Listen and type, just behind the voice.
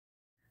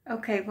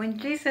Okay, when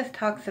Jesus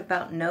talks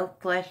about no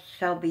flesh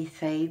shall be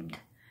saved,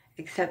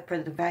 except for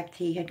the fact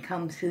he had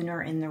come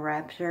sooner in the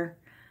rapture,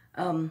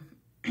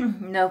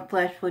 no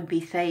flesh would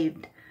be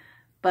saved.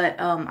 But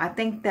I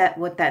think that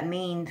what that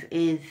means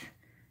is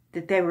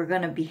that they were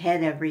going to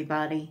behead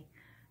everybody,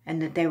 and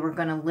that they were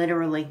going to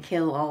literally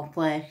kill all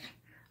flesh,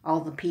 all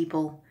the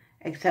people,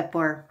 except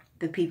for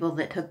the people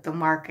that took the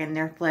mark, and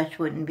their flesh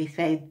wouldn't be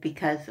saved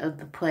because of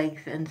the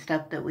plagues and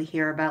stuff that we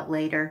hear about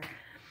later.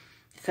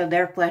 So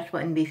their flesh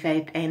wouldn't be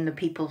saved, and the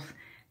people's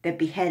that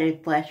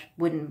beheaded flesh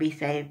wouldn't be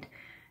saved.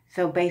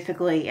 So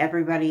basically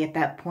everybody at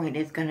that point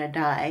is going to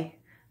die.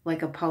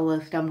 Like Apollo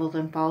stumbles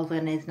and falls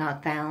and is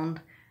not found.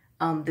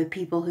 The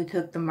people who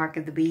took the mark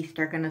of the beast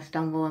are going to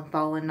stumble and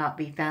fall and not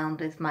be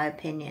found, is my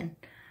opinion.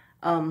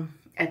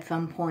 At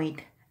some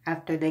point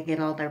after they get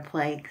all their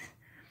plagues.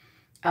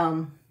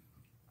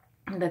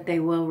 That they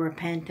will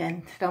repent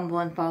and stumble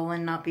and fall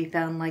and not be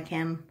found like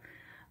him.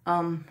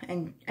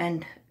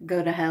 And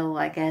go to hell,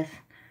 I guess.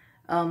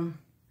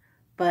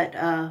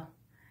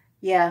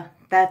 Yeah,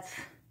 that's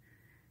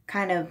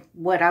kind of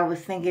what I was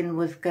thinking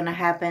was going to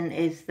happen,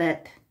 is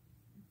that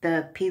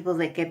the people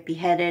that get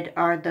beheaded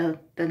are the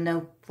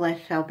no flesh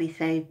shall be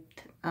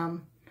saved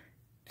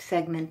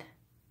segment.